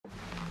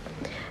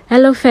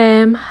Hello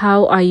fam,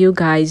 how are you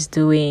guys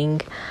doing?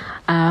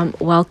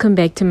 Welcome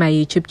back to my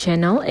YouTube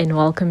channel and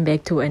welcome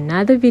back to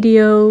another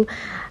video.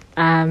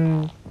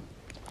 In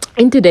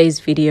today's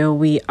video,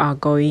 we are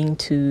going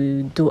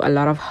to do a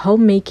lot of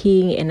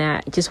homemaking, and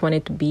I just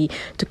wanted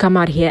to come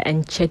out here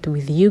and chat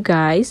with you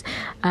guys.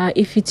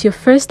 If it's your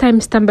first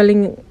time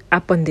stumbling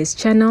up on this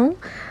channel,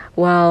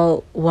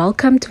 well,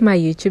 welcome to my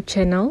YouTube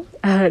channel.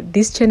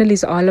 This channel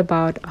is all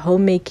about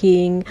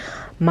homemaking,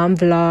 mom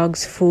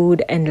vlogs,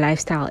 food, and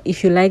lifestyle.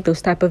 If you like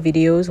those type of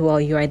videos, well,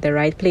 you're at the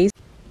right place.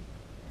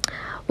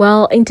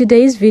 Well, in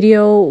today's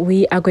video,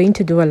 we are going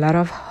to do a lot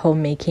of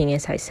homemaking,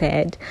 as I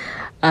said.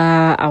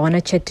 I want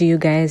to chat to you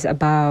guys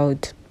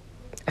about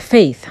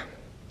faith.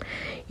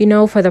 You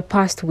know, for the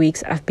past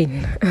weeks, I've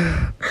been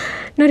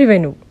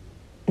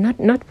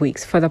not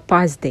weeks, for the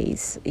past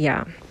days.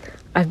 Yeah,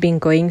 I've been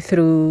going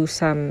through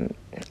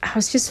I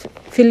was just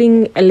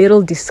feeling a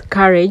little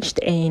discouraged,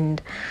 and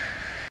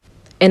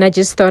I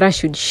just thought I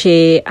should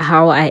share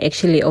how I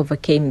actually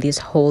overcame this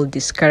whole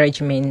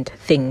discouragement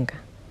thing.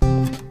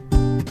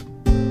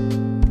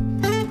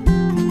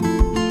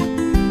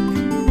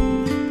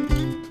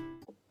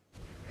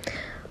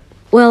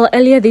 Well,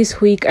 earlier this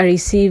week, I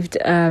received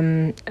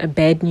a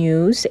bad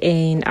news,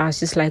 and I was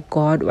just like,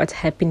 God, what's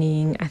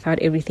happening? I thought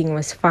everything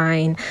was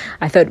fine.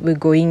 I thought we're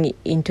going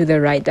into the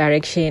right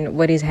direction.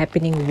 What is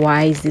happening?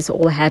 Why is this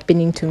all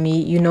happening to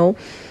me? You know,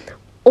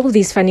 all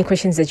these funny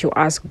questions that you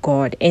ask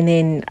God. And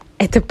then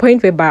at the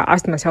point where I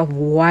asked myself,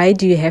 why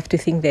do you have to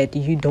think that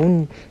you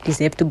don't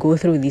deserve to go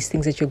through these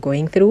things that you're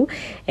going through,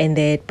 and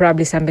that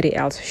probably somebody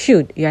else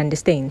should? You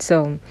understand?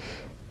 So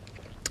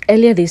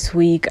earlier this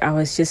week, I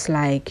was just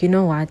like, you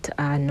know what?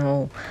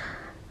 No.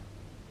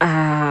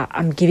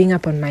 I'm giving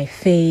up on my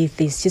faith.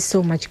 There's just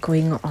so much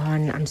going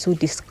on. I'm so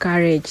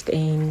discouraged,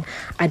 and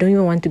I don't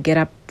even want to get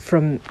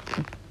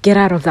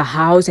out of the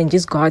house and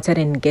just go outside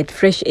and get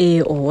fresh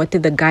air or water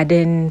the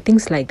garden,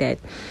 things like that,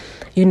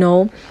 you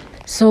know.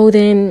 So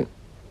then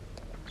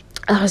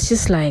I was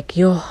just like,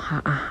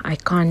 I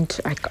can't,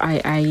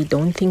 I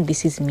don't think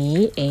this is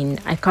me,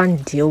 and I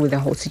can't deal with the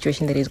whole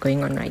situation that is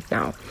going on right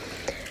now.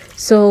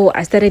 So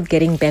I started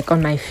getting back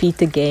on my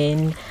feet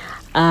again.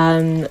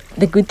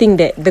 The good thing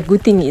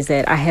is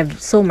that I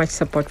have so much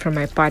support from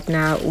my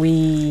partner.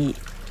 When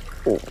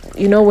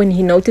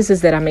he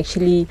notices that I'm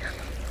actually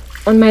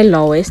on my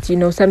lowest,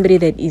 somebody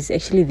that is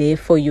actually there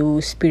for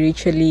you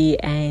spiritually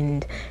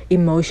and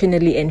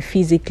emotionally and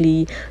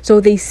physically.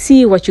 So they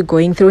see what you're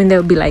going through, and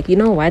they'll be like, you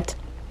know what?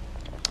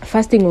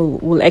 Fasting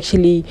will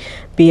actually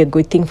be a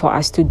good thing for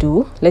us to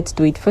do. Let's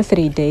do it for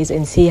 3 days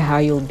and see how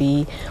you'll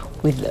be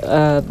with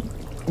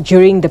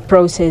during the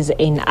process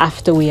and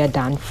after we are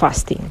done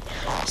fasting.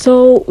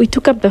 So we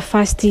took up the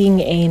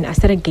fasting, and I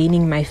started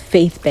gaining my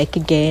faith back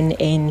again,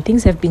 and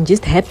things have been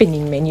just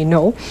happening,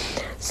 man.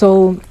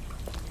 So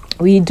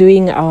we're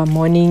doing our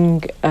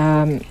morning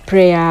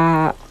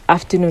prayer,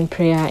 afternoon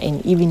prayer,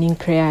 and evening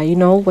prayer,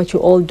 what you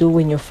all do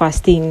when you're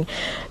fasting.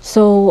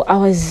 So I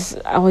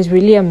was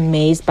really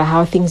amazed by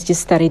how things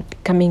just started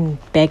coming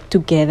back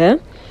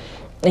together.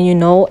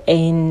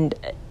 And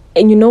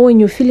when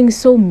you're feeling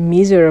so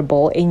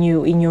miserable and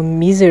you in your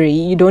misery,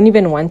 you don't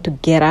even want to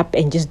get up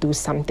and just do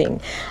something.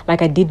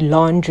 Like I did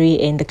laundry,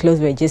 and the clothes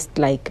were just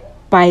like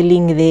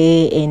piling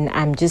there, and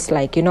I'm just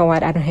like, you know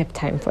what? I don't have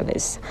time for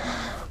this.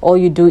 All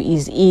you do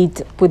is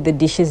eat, put the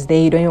dishes there.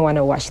 You don't even want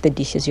to wash the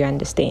dishes, you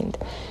understand?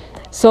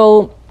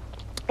 So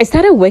I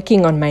started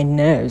working on my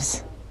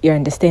nerves, you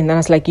understand? And I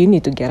was like, you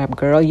need to get up,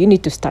 girl. You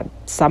need to start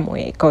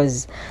somewhere,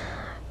 because,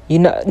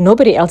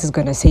 nobody else is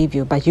going to save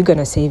you, but you're going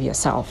to save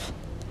yourself.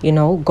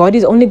 God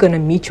is only going to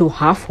meet you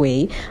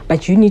halfway,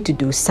 but you need to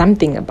do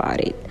something about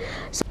it.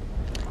 So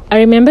I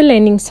remember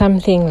learning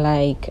something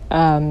like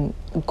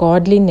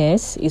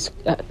cleanliness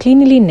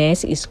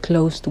is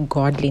close to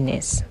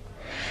godliness.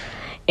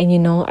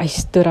 And, I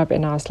stood up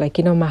and I was like,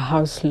 my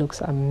house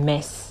looks a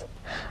mess.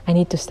 I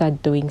need to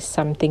start doing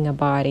something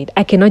about it.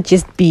 I cannot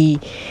just be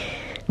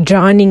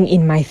drowning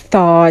in my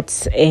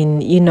thoughts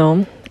and,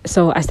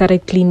 so I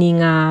started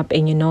cleaning up,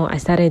 and, I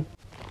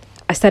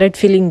started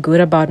feeling good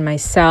about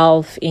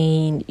myself,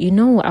 and,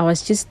 I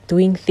was just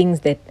doing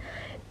things that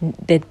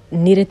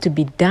needed to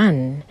be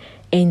done.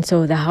 And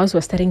so the house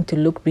was starting to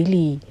look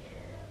really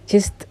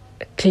just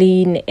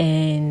clean,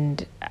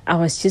 and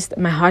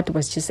my heart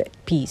was just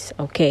at peace,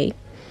 okay?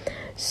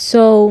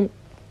 So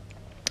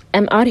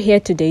I'm out here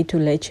today to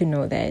let you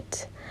know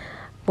that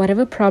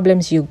whatever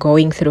problems you're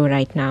going through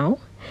right now,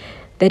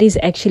 that is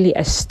actually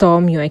a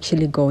storm you're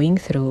actually going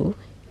through.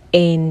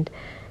 And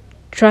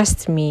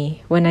trust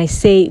me when I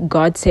say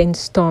God sends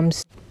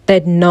storms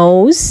that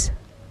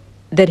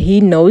He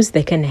knows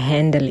they can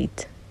handle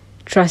it.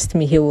 Trust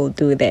me, He will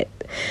do that.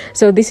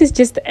 So this is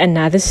just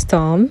another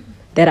storm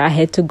that I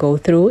had to go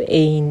through,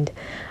 and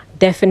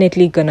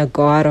definitely gonna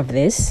go out of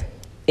this.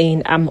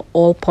 And I'm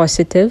all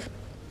positive.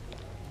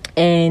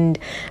 And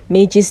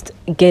me just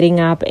getting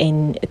up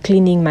and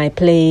cleaning my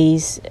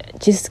place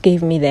just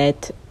gave me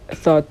that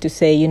thought to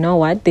say, you know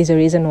what, there's a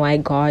reason why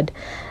God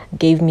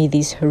gave me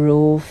this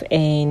roof,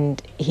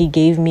 and he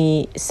gave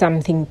me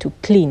something to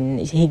clean.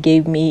 He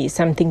gave me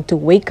something to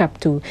wake up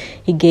to.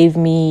 He gave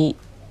me,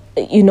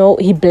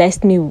 he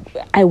blessed me.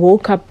 I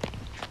woke up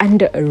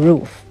under a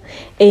roof.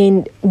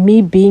 And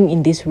me being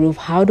in this roof,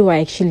 how do I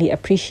actually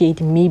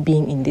appreciate me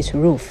being in this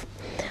roof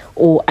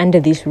or under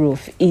this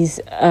roof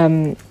is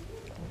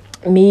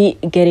me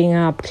getting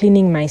up,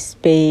 cleaning my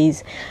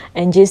space,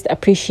 and just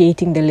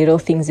appreciating the little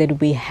things that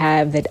we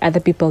have that other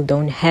people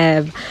don't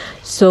have.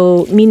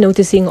 So me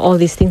noticing all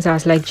these things, I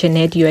was like,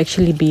 Jeanette, you're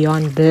actually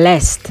beyond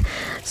blessed.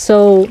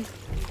 So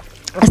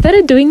I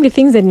started doing the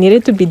things that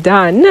needed to be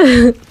done.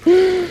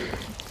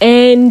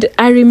 And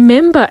I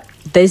remember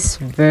this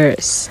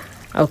verse,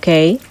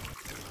 okay?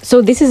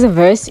 So this is a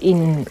verse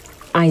in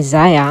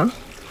Isiah,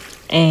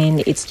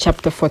 and it's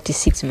chapter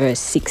 46, verse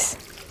 6.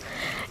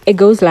 It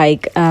goes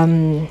like,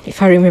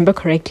 if I remember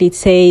correctly, it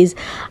says,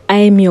 I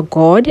am your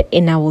God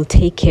and I will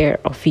take care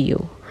of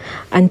you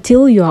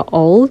until you are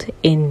old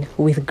and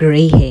with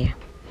gray hair.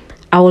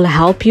 I will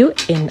help you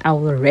and I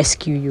will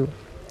rescue you.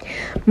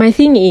 My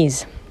thing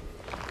is,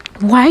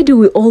 why do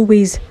we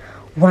always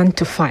want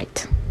to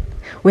fight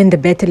when the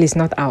battle is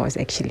not ours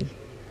actually?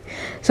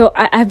 So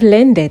I've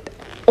learned that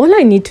all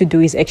I need to do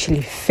is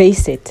actually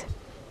face it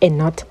and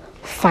not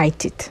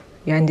fight it.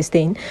 You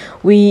understand?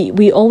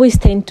 We always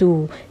tend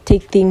to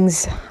take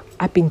things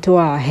up into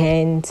our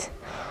hands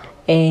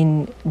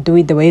and do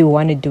it the way we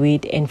want to do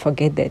it and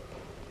forget that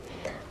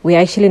we're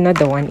actually not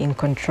the one in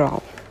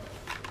control.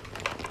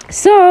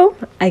 So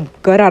I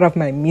got out of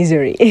my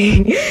misery.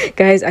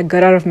 Guys, I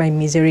got out of my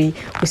misery.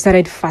 We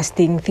started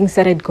fasting. Things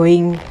started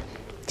going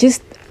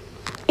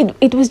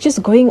it was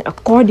just going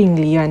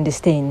accordingly, you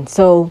understand?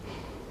 So,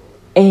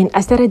 and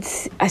I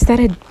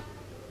started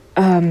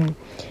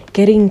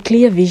getting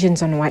clear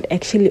visions on what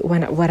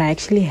I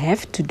actually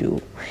have to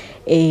do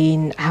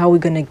and how we're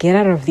going to get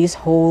out of this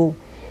whole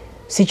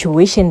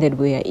situation that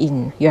we are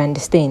in, you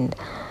understand?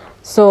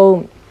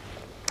 So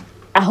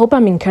I hope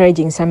I'm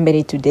encouraging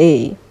somebody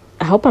today.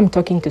 I hope I'm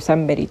talking to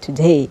somebody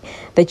today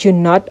that you're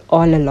not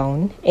all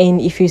alone.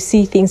 And if you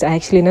see things are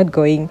actually not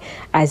going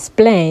as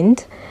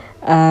planned,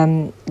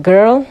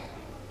 girl,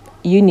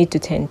 you need to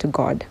turn to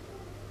God.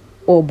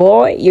 Oh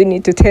boy, you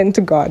need to turn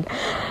to God.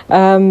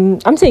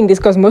 I'm saying this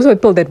because most of the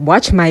people that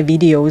watch my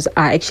videos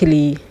are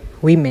actually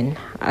women.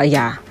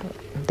 Yeah,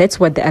 that's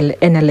what the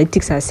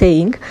analytics are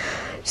saying.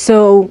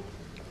 So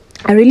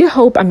I really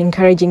hope I'm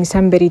encouraging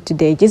somebody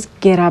today. Just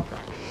get up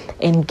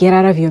and get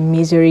out of your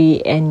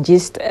misery and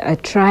just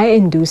try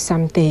and do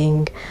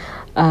something.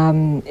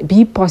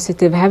 Be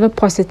positive, have a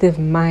positive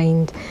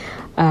mind.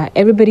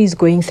 Everybody's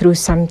going through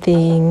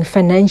something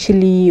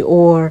financially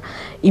or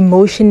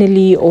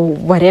emotionally or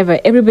whatever.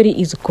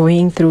 Everybody is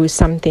going through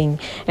something.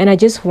 And I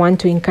just want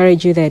to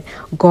encourage you that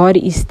God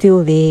is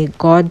still there.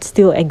 God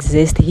still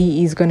exists.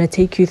 He is going to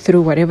take you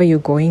through whatever you're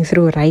going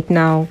through right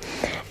now.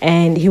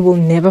 And He will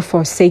never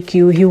forsake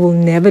you. He will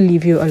never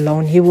leave you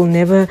alone. He will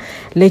never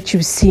let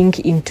you sink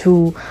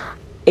into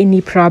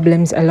any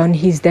problems alone.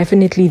 He's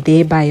definitely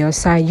there by your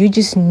side. You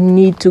just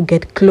need to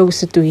get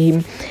closer to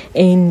Him.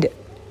 And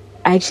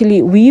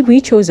actually, we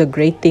chose a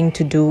great thing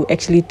to do,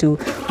 actually, to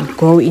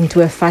go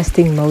into a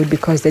fasting mode,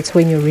 because that's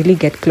when you really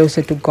get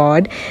closer to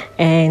God,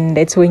 and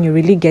that's when you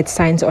really get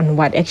signs on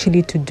what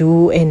actually to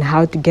do and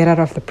how to get out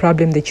of the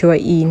problem that you are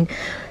in.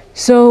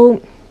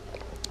 So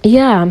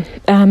yeah,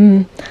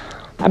 I'm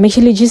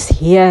actually just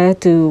here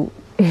to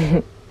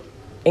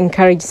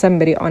encourage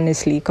somebody,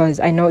 honestly, because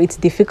I know it's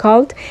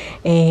difficult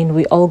and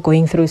we're all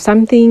going through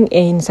something,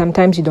 and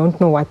sometimes you don't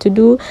know what to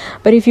do.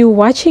 But if you're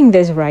watching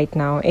this right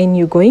now and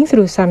you're going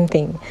through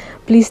something,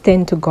 please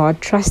turn to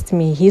God. Trust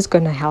me, He's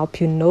gonna help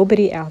you.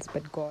 Nobody else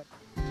but God.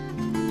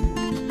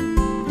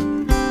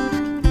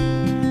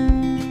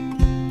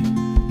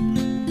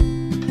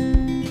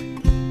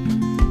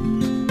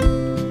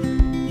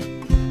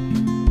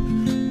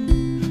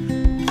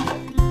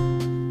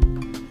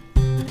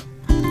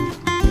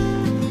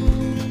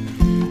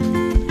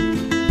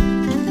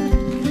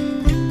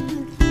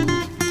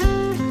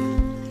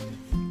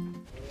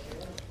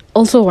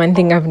 Also, one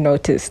thing I've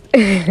noticed,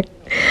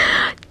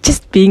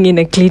 just being in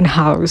a clean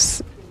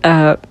house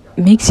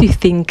makes you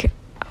think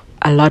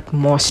a lot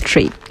more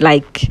straight.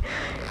 Like,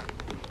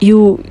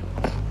 you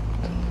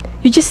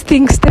just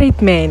think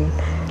straight, man.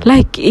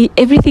 Like,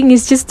 everything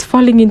is just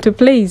falling into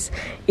place.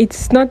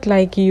 It's not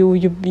like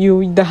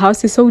the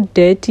house is so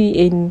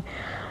dirty and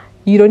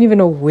you don't even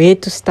know where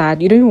to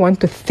start. You don't even want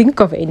to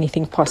think of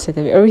anything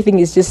positive. Everything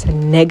is just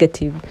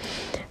negative.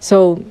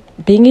 So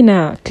being in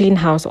a clean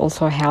house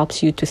also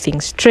helps you to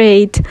think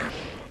straight.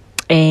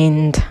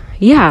 And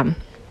yeah,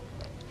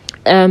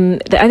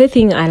 the other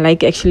thing I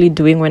like actually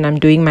doing when I'm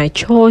doing my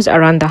chores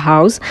around the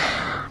house,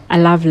 I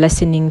love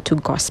listening to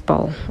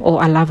gospel,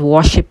 or I love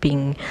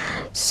worshiping.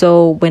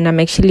 So when I'm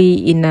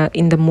actually in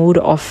the mood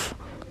of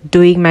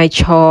doing my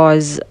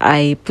chores,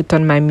 I put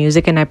on my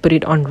music and I put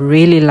it on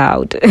really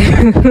loud.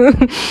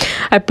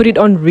 I put it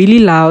on really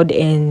loud,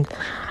 and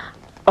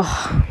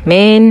oh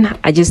man,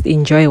 I just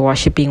enjoy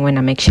worshiping when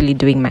I'm actually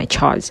doing my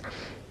chores.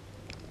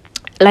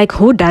 Like,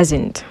 who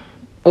doesn't?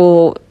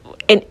 or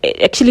and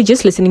actually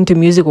just listening to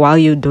music while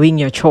you're doing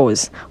your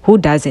chores. Who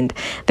doesn't?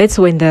 That's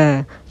when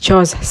the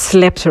chores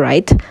slaps,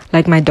 right?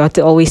 Like my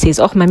daughter always says,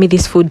 oh mommy,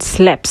 this food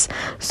slaps.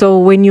 So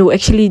when you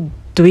actually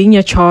doing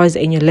your chores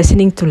and you're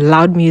listening to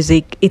loud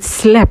music, it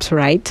slaps,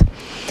 right?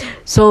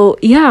 So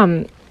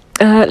yeah,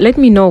 let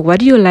me know,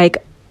 what do you like?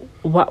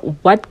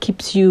 What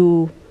keeps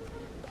you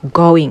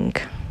going?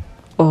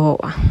 Or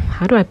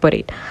how do I put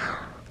it?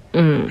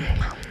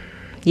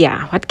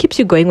 Yeah, what keeps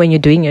you going when you're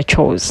doing your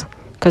chores?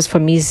 Because for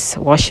me, it's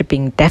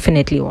worshiping,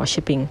 definitely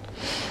worshiping.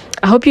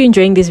 I hope you're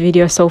enjoying this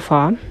video so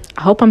far.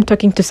 I hope I'm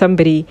talking to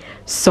somebody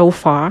so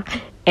far.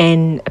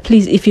 And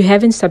please, if you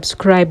haven't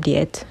subscribed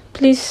yet,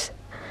 please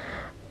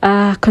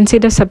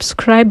consider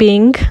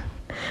subscribing.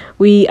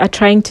 We are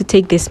trying to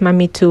take this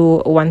mommy to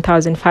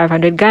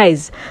 1,500.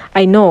 Guys,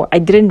 I know I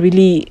didn't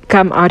really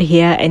come out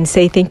here and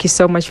say thank you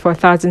so much for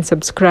 1,000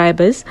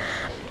 subscribers.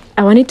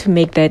 I wanted to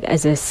make that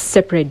as a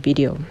separate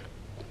video.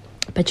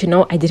 But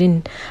I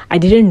didn't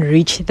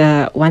reach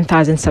the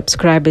 1,000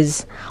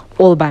 subscribers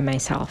all by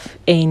myself.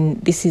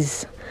 And this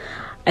is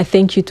a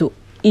thank you to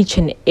each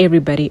and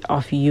everybody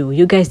of you.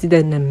 You guys did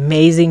an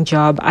amazing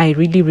job. I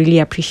really, really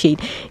appreciate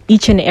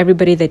each and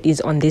everybody that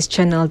is on this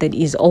channel, that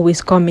is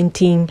always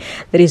commenting,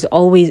 that is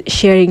always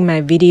sharing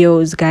my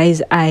videos.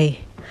 Guys, I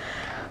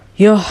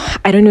don't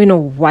even know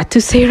what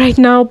to say right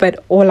now, but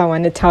all I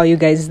want to tell you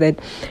guys is that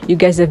you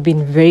guys have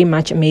been very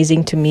much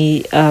amazing to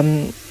me.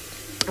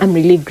 I'm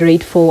really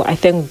grateful. I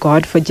thank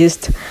God for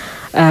just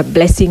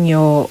blessing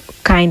your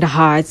kind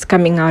hearts,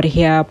 coming out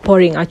here,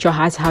 pouring out your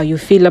hearts, how you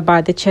feel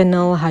about the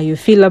channel, how you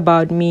feel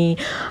about me,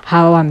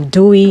 how I'm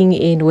doing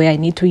and where I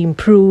need to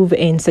improve,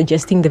 and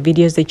suggesting the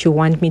videos that you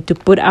want me to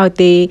put out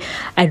there.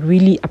 I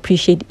really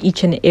appreciate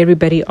each and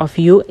everybody of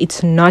you.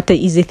 It's not an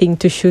easy thing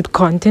to shoot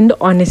content,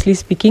 honestly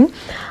speaking.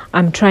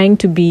 I'm trying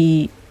to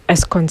be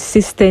as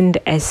consistent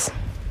as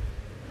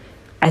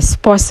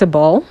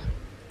possible.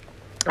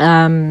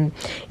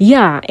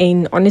 Yeah,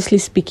 and honestly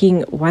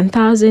speaking,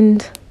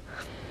 1,000,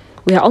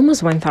 we are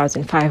almost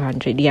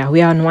 1,500. Yeah,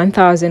 we are on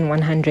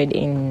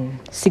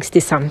 1,160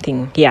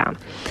 something. Yeah,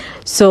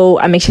 so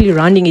I'm actually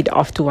rounding it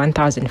off to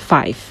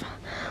 1,005.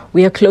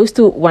 We are close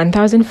to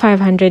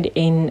 1,500,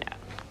 and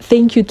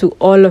thank you to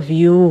all of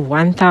you,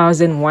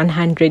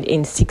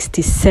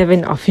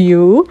 1,167 of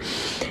you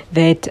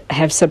that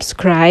have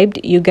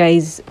subscribed. You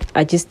guys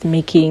are just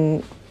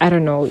making, I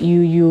don't know,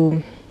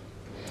 you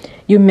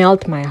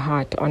melt my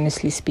heart,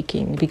 honestly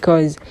speaking,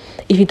 because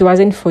if it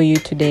wasn't for you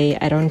today,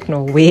 I don't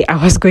know where I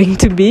was going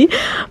to be.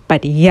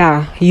 But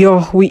yeah,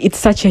 it's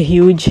such a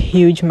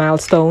huge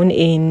milestone,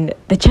 and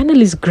the channel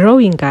is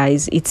growing,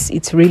 guys.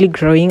 It's really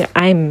growing.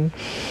 I'm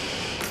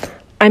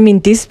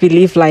in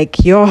disbelief, like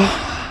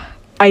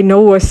I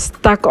know we're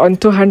stuck on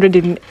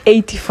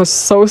 280 for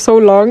so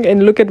long,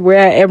 and look at where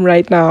I am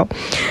right now.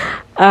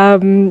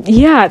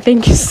 Yeah,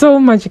 thank you so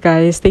much,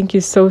 guys. Thank you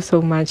so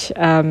much.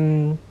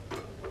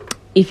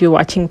 If you're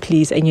watching,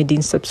 please, and you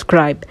didn't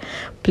subscribe,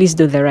 please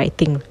do the right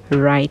thing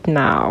right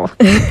now.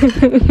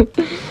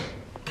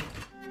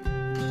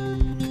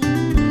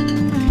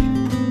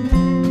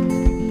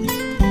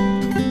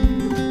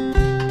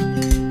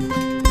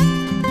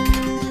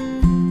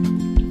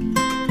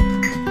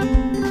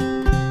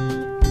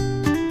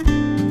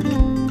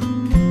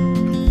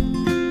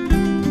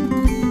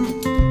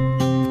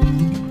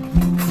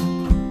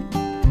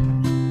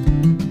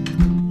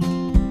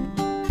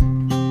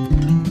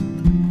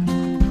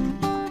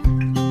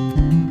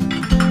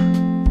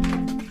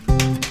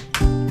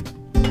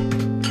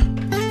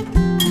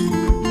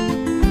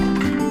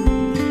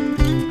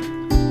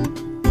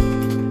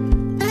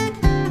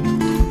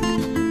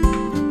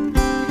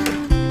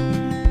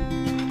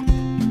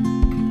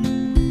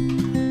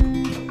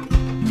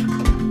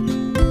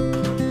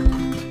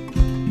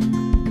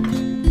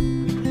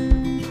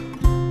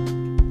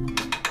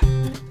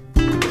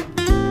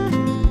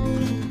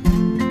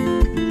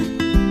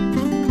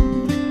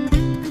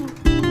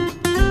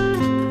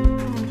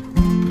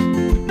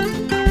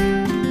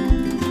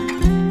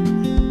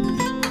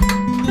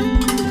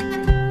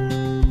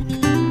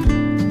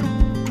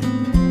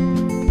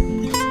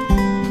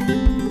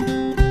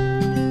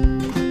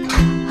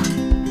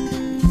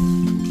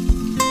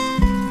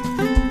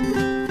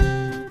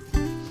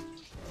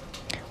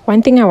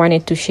 One thing I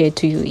wanted to share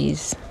to you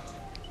is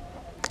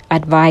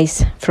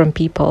advice from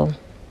people.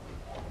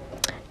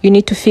 You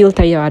need to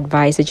filter your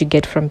advice that you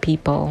get from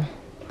people.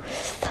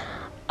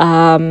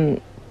 I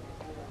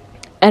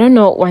don't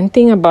know, one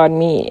thing about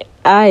me,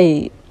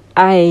 I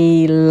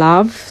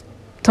love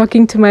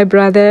talking to my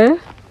brother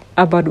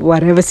about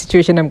whatever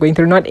situation I'm going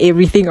through. Not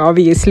everything,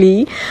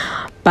 obviously,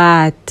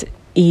 but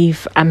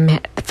if I'm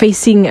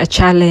facing a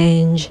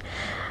challenge,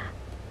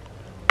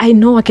 I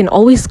know I can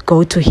always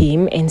go to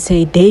him and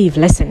say, Dave,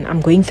 listen,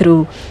 I'm going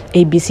through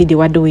ABCD,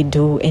 what do we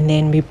do? And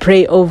then we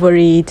pray over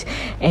it,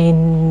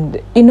 and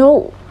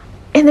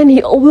and then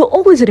he will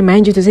always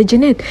remind you to say,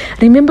 Jeanette,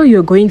 remember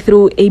you're going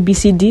through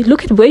ABCD,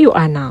 look at where you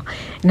are now.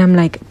 And I'm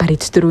like, but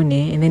it's true,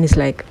 ne? And then it's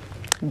like,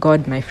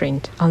 God, my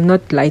friend. I'll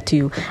not lie to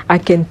you. I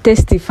can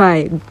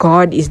testify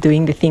God is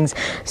doing the things.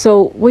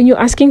 So when you're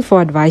asking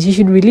for advice, you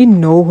should really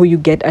know who you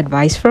get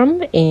advice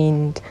from.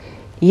 And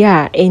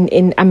yeah,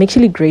 and I'm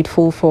actually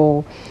grateful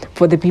for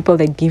the people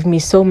that give me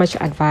so much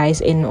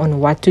advice and on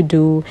what to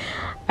do.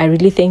 I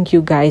really thank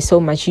you guys so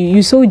much.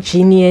 You're so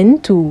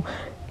genuine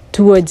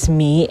towards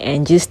me,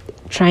 and just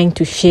trying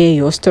to share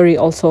your story,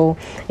 also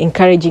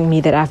encouraging me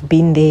that I've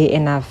been there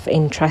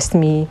and trust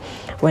me,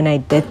 when I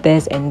did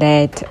this and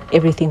that,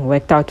 everything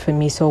worked out for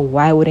me, so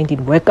why wouldn't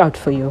it work out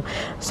for you?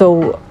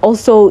 So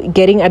also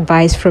getting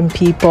advice from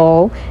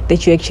people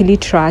that you actually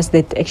trust,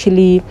 that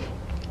actually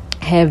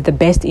have the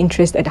best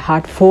interest at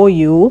heart for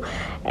you,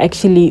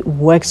 actually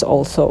works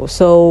also.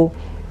 So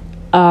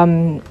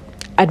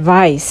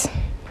advice,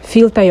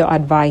 filter your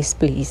advice,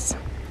 please.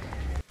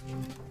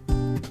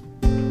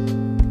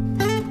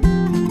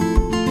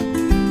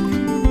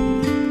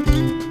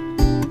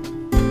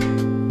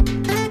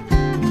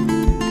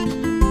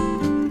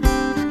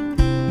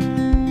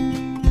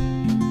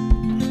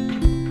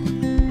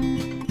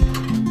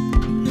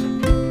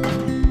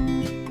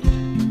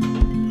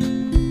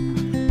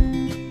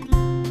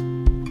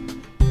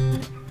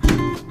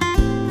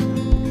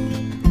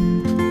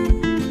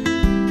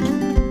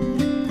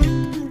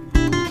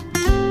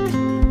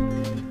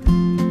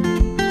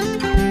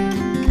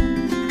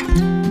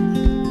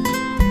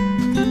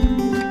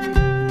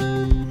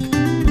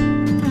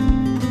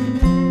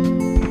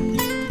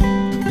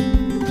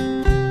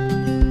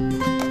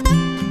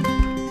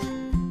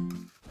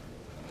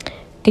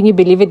 Can you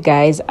believe it,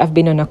 guys? I've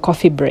been on a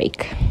coffee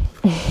break.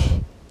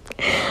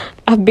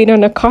 I've been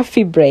on a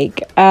coffee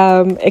break.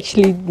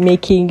 Actually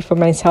making for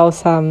myself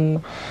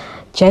some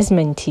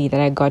jasmine tea that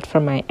I got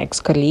from my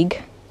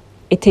ex-colleague.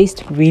 It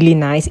tastes really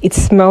nice. It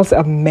smells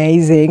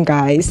amazing,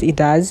 guys. It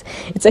does.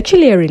 It's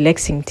actually a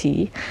relaxing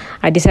tea.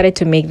 I decided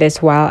to make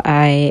this while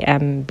I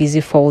am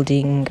busy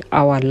folding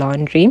our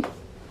laundry.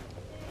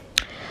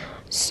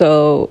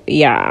 So,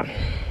 yeah.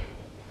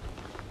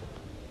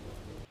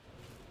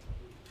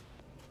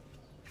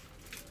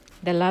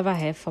 The love I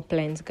have for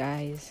plants,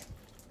 guys.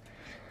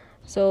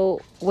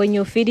 So when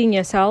you're feeding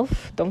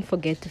yourself, don't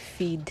forget to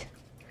feed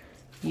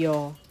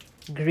your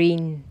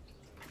green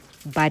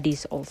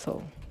buddies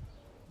also.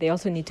 They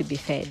also need to be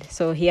fed.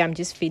 So here I'm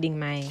just feeding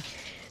my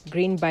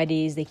green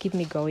buddies. They keep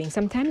me going.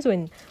 Sometimes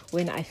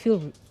when I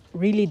feel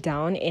really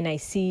down and I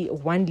see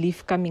one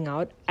leaf coming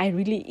out,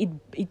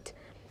 it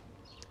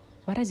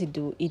what does it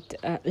do? It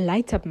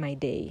lights up my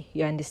day.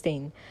 You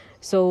understand?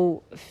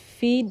 So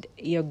feed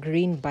your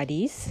green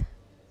buddies.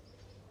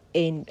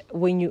 And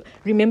when you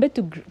remember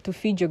to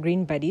feed your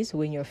green buddies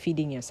when you're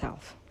feeding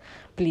yourself,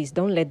 please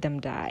don't let them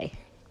die.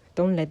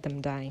 Don't let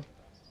them die.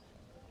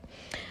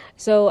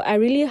 So I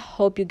really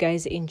hope you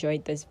guys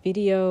enjoyed this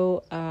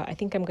video. I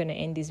think I'm going to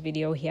end this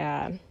video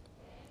here.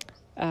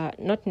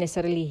 Not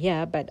necessarily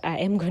here, but I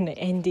am going to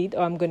end it,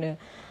 or I'm going to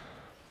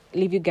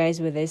leave you guys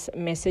with this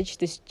message,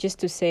 just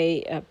to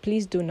say,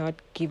 please do not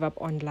give up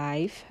on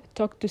life.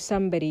 Talk to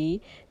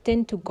somebody,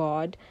 tend to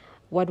God.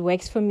 What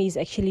works for me is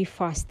actually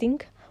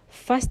fasting.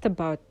 Fast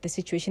about the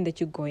situation that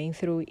you're going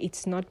through.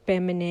 It's not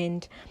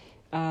permanent.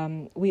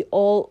 We're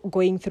all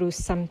going through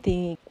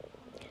something.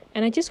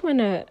 And I just want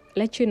to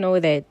let you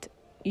know that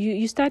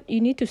you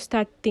need to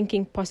start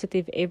thinking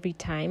positive every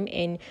time,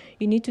 and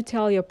you need to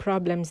tell your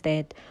problems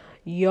that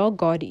your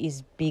God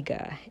is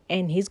bigger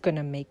and He's going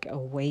to make a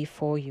way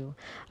for you.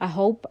 I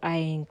hope I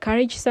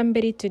encourage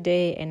somebody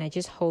today, and I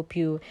just hope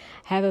you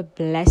have a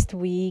blessed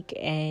week,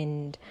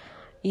 and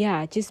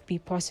yeah, just be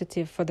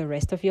positive for the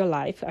rest of your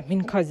life. I mean,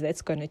 because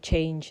that's going to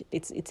change.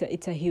 It's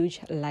a huge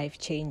life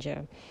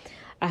changer.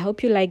 I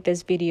hope you like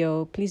this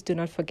video. Please do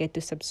not forget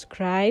to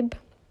subscribe,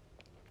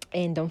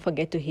 and don't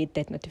forget to hit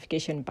that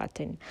notification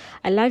button.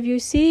 I love you.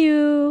 See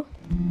you.